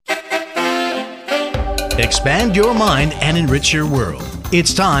Expand your mind and enrich your world.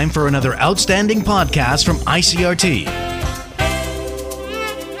 It's time for another outstanding podcast from ICRT.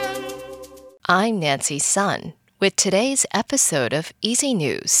 I'm Nancy Sun with today's episode of Easy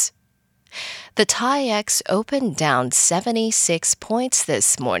News. The TAIEX opened down 76 points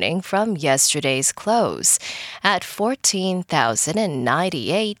this morning from yesterday's close at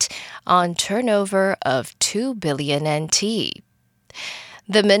 14,098 on turnover of 2 billion NT.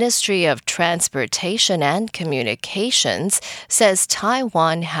 The Ministry of Transportation and Communications says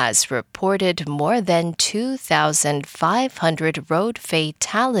Taiwan has reported more than 2,500 road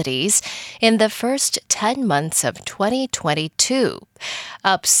fatalities in the first 10 months of 2022,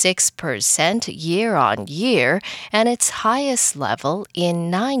 up 6% year-on-year and its highest level in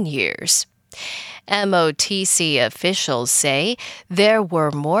 9 years. MOTC officials say there were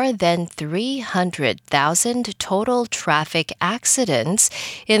more than 300,000 total traffic accidents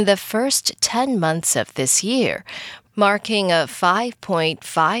in the first 10 months of this year, marking a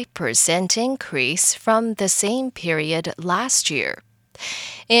 5.5% increase from the same period last year.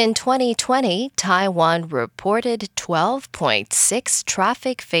 In 2020, Taiwan reported 12.6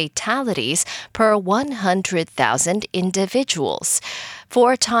 traffic fatalities per 100,000 individuals,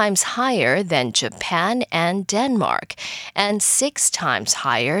 4 times higher than Japan and Denmark, and 6 times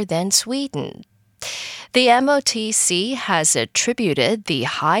higher than Sweden. The MOTC has attributed the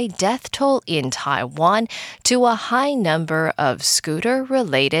high death toll in Taiwan to a high number of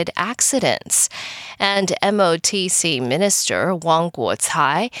scooter-related accidents, and MOTC Minister Wang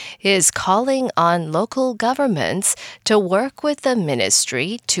Guocai is calling on local governments to work with the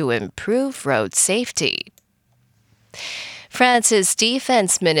ministry to improve road safety. France's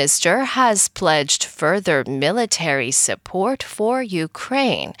defense minister has pledged further military support for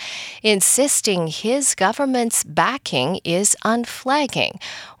Ukraine, insisting his government's backing is unflagging,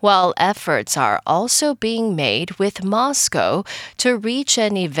 while efforts are also being made with Moscow to reach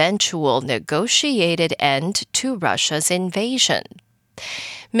an eventual negotiated end to Russia's invasion.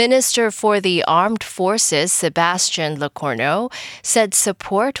 Minister for the Armed Forces Sébastien Lecornu said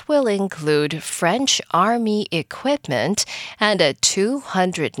support will include French army equipment and a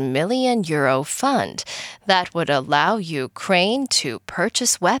 €200 million fund that would allow Ukraine to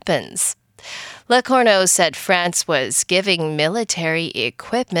purchase weapons. Lecornu said France was giving military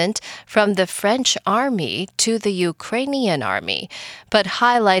equipment from the French army to the Ukrainian army, but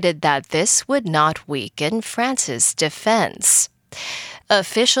highlighted that this would not weaken France's defense.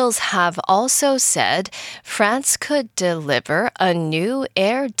 Officials have also said France could deliver a new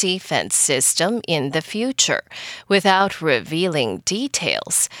air defense system in the future, without revealing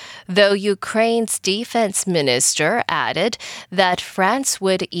details, though Ukraine's defense minister added that France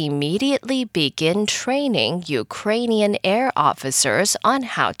would immediately begin training Ukrainian air officers on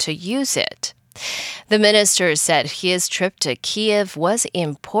how to use it. The minister said his trip to Kyiv was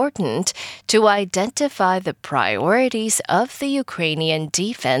important to identify the priorities of the Ukrainian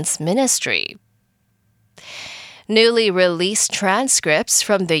Defense Ministry. Newly released transcripts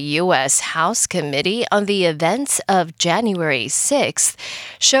from the U.S. House Committee on the events of January 6th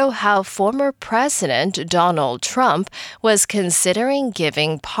show how former President Donald Trump was considering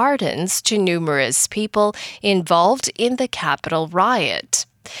giving pardons to numerous people involved in the Capitol riot.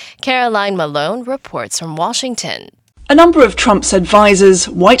 Caroline Malone reports from Washington. A number of Trump's advisors,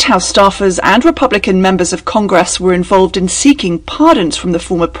 White House staffers, and Republican members of Congress were involved in seeking pardons from the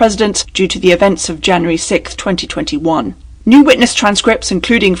former president due to the events of January 6, 2021. New witness transcripts,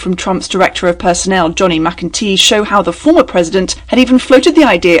 including from Trump's Director of Personnel, Johnny McEntee, show how the former president had even floated the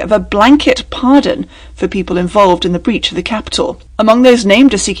idea of a blanket pardon for people involved in the breach of the Capitol. Among those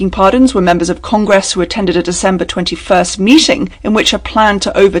named as seeking pardons were members of Congress who attended a December 21st meeting in which a plan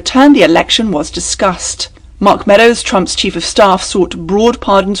to overturn the election was discussed. Mark Meadows, Trump's chief of staff, sought broad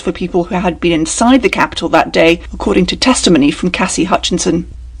pardons for people who had been inside the Capitol that day, according to testimony from Cassie Hutchinson,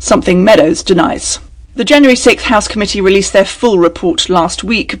 something Meadows denies. The January 6th House Committee released their full report last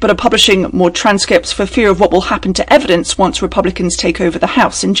week, but are publishing more transcripts for fear of what will happen to evidence once Republicans take over the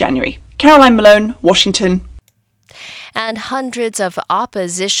House in January. Caroline Malone, Washington. And hundreds of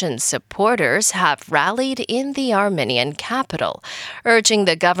opposition supporters have rallied in the Armenian capital, urging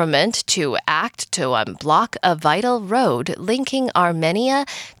the government to act to unblock a vital road linking Armenia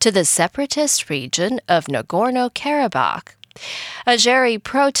to the separatist region of Nagorno-Karabakh. Azeri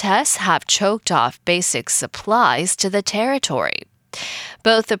protests have choked off basic supplies to the territory.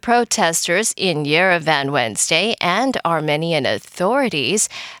 Both the protesters in Yerevan Wednesday and Armenian authorities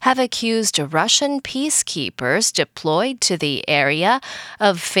have accused Russian peacekeepers deployed to the area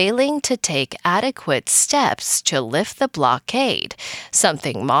of failing to take adequate steps to lift the blockade,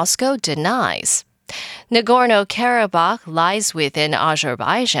 something Moscow denies. Nagorno-Karabakh lies within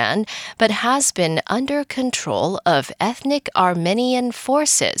Azerbaijan, but has been under control of ethnic Armenian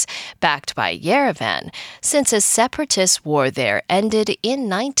forces, backed by Yerevan, since a separatist war there ended in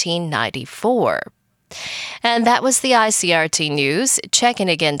 1994. And that was the ICRT News. Check in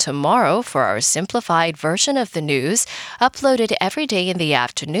again tomorrow for our simplified version of the news, uploaded every day in the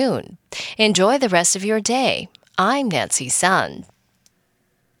afternoon. Enjoy the rest of your day. I'm Nancy Sun.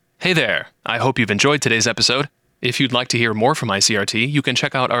 Hey there! I hope you've enjoyed today's episode. If you'd like to hear more from ICRT, you can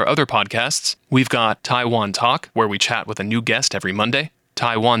check out our other podcasts. We've got Taiwan Talk, where we chat with a new guest every Monday,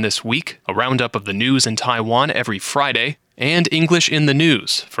 Taiwan This Week, a roundup of the news in Taiwan every Friday, and English in the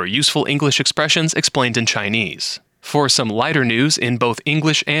News, for useful English expressions explained in Chinese. For some lighter news in both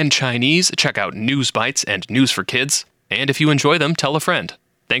English and Chinese, check out News Bites and News for Kids. And if you enjoy them, tell a friend.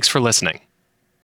 Thanks for listening.